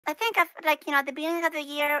I think like at the beginning of the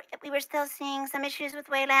year, we were still seeing some issues with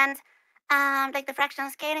Wayland, like the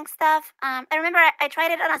fractional scaling stuff. I remember I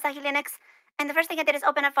tried it on Asahi Linux, and the first thing I did is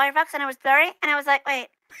open up Firefox, and it was blurry, and I was like, wait.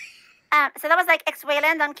 So that was like X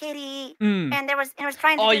Wayland on KDE, and it was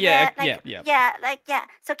trying to do yeah, yeah.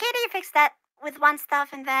 So KDE fixed that with one stuff,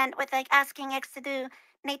 and then with like asking X to do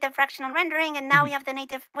native fractional rendering, and now we have the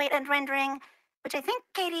native Wayland rendering, which I think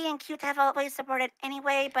KDE and Qt have always supported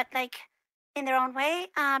anyway, but like in their own way,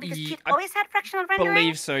 because Qt always had fractional rendering. I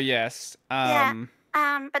believe so, yes.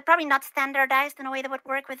 But probably not standardized in a way that would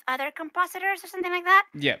work with other compositors or something like that.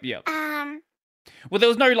 Yep. Well, there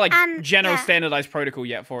was no general standardized protocol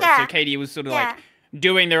yet for it, so KDE was sort of like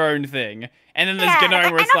doing their own thing. And then there's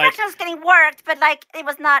GNOME where it's like fractional scaling worked, but like it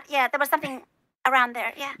was not. Yeah, there was something around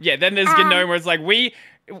there. Yeah. Yeah. Then there's GNOME where it's like we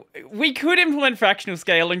could implement fractional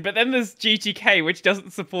scaling, but then there's GTK which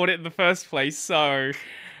doesn't support it in the first place. So,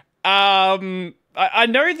 I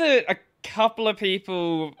know that a couple of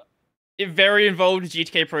people very involved in the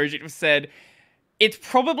GTK project have said it's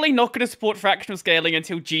probably not going to support fractional scaling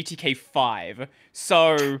until GTK 5.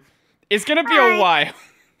 So it's going to be a while.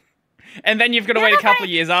 And then you've got to wait a couple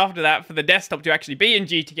of years after that for the desktop to actually be in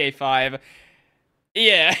GTK 5.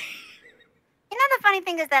 Yeah. You know, the funny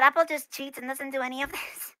thing is that Apple just cheats and doesn't do any of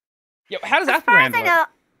this. Yeah, how does Apple handle it?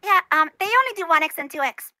 They only do 1x and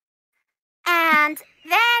 2x. And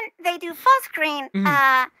then they do full screen.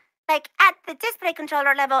 Like at the display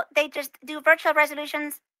controller level, they just do virtual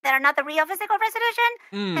resolutions that are not the real physical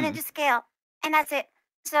resolution, and then just scale. And that's it.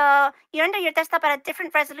 So you render your desktop at a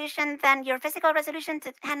different resolution than your physical resolution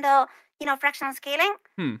to handle, fractional scaling.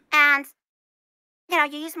 And,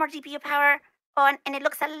 you use more GPU power and it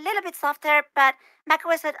looks a little bit softer, but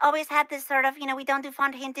macOS had always had this sort of, we don't do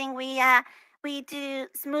font hinting. We do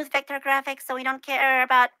smooth vector graphics, so we don't care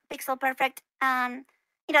about pixel perfect.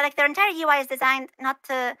 Like their entire UI is designed not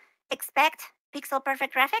to expect pixel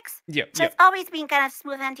perfect graphics. So it's always been kind of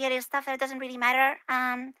smooth anti-aliased stuff that it doesn't really matter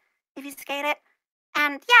if you scale it.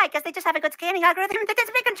 And I guess they just have a good scaling algorithm, the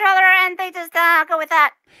display controller, and they just go with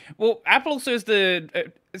that. Well, Apple also has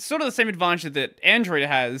sort of the same advantage that Android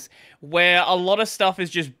has, where a lot of stuff is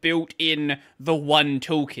just built in the one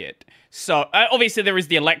toolkit. So obviously there is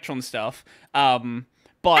the Electron stuff,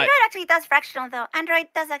 but Android actually does fractional though. Android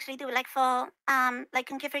does actually do like full, like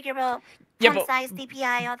configurable font size,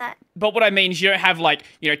 DPI, all that. But what I mean is you don't have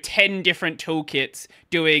 10 different toolkits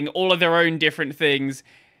doing all of their own different things.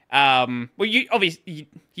 Well, you obviously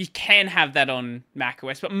you can have that on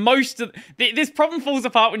macOS, but most of this problem falls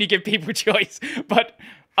apart when you give people choice. But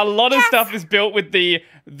a lot of stuff is built with the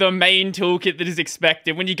main toolkit that is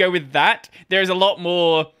expected. When you go with that, there's a lot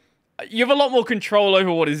more. You have a lot more control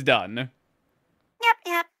over what is done.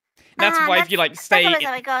 Yep. That's why if you stay. That's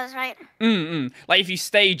how it goes, right? Like if you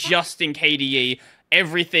stay just in KDE,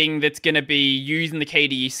 everything that's going to be using the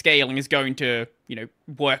KDE scaling is going to,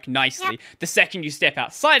 work nicely. The second you step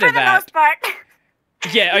outside of that, for the most part.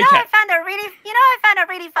 Yeah, okay. I found a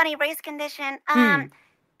really funny race condition. I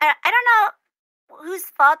don't know whose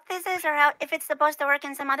fault this is or if it's supposed to work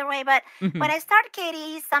in some other way, but when I start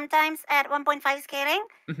KDE, sometimes at 1.5 scaling,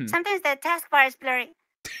 sometimes the taskbar is blurry.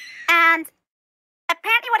 And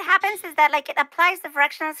apparently what happens is that it applies the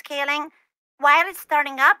fractional scaling while it's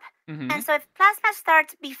starting up. And so if Plasma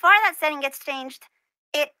starts before that setting gets changed,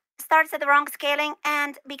 it starts at the wrong scaling.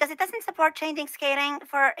 And because it doesn't support changing scaling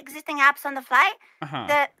for existing apps on the fly,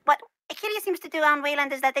 what KDE seems to do on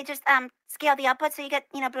Wayland is that they just scale the output so you get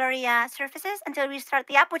blurry surfaces until you restart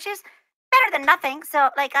the app, which is better than nothing. So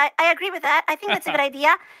I agree with that. I think that's a good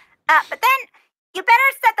idea. But then you better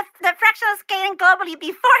set the fractional scaling globally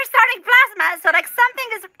before starting Plasma. So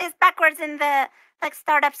something is backwards in the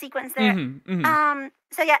startup sequence there.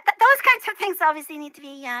 So yeah, those kinds of things obviously need to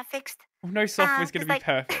be fixed. Well, no software is going to be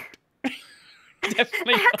perfect.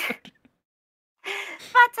 Definitely not.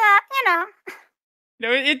 But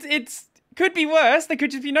no, it's could be worse. There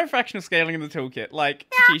could just be no fractional scaling in the toolkit, like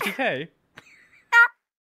GTK.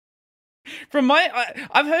 From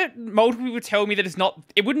I've heard multiple people tell me that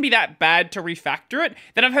it wouldn't be that bad to refactor it.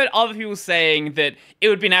 Then I've heard other people saying that it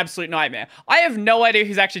would be an absolute nightmare. I have no idea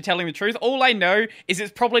who's actually telling the truth. All I know is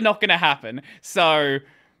it's probably not going to happen. So,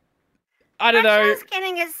 I don't know. Fractional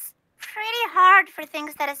scaling is pretty hard for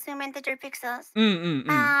things that assume integer pixels.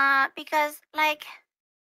 Because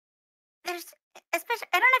there's especially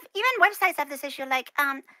I don't know if even websites have this issue.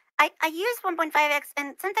 I use 1.5x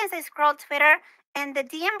and sometimes I scroll Twitter and the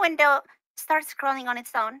DM window starts scrolling on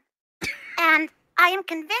its own. And I am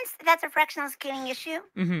convinced that's a fractional scaling issue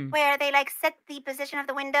where they set the position of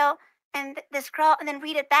the window and the scroll and then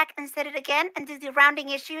read it back and set it again and do the rounding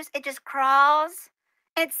issues. It just crawls.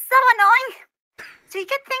 And it's so annoying. So you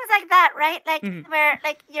get things like that, right? Like where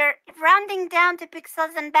like you're rounding down to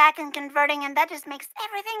pixels and back and converting, and that just makes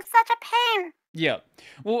everything such a pain. Yeah.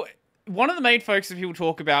 Well, one of the main focuses people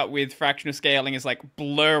talk about with fractional scaling is like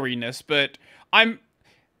blurriness, but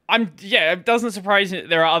yeah, it doesn't surprise me that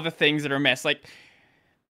there are other things that are a mess. Like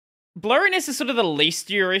blurriness is sort of the least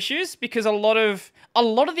of your issues because a lot of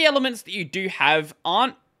the elements that you do have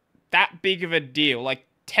aren't that big of a deal. Like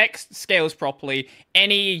text scales properly.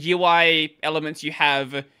 Any UI elements you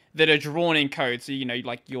have that are drawn in code, so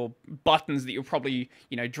like your buttons that you'll probably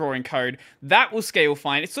draw in code, that will scale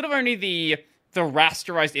fine. It's sort of only the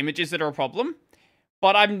rasterized images that are a problem.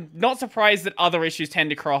 But I'm not surprised that other issues tend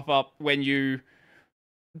to crop up when you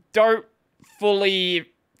don't fully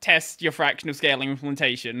test your fractional scaling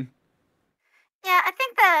implementation. Yeah, I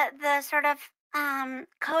think the sort of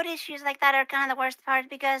code issues like that are kind of the worst part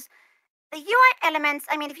because the UI elements,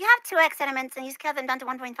 I mean, if you have 2x elements and you scale them down to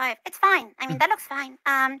 1.5, it's fine. I mean, that looks fine.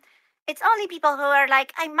 It's only people who are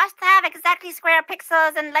like, I must have exactly square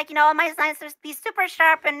pixels and like, all my designs must be super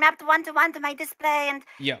sharp and mapped one-to-one to my display. And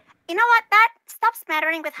Yeah. you know what? That stops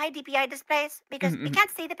mattering with high DPI displays because we can't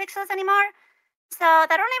see the pixels anymore. So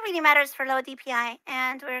that only really matters for low DPI,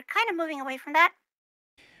 and we're kind of moving away from that.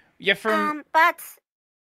 Yeah, but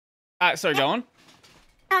sorry, go on.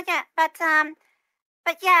 Oh yeah, but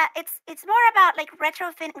yeah, it's more about like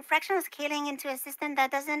retrofitting fractional scaling into a system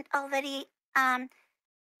that doesn't already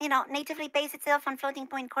natively base itself on floating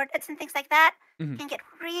point coordinates and things like that. Can get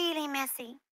really messy.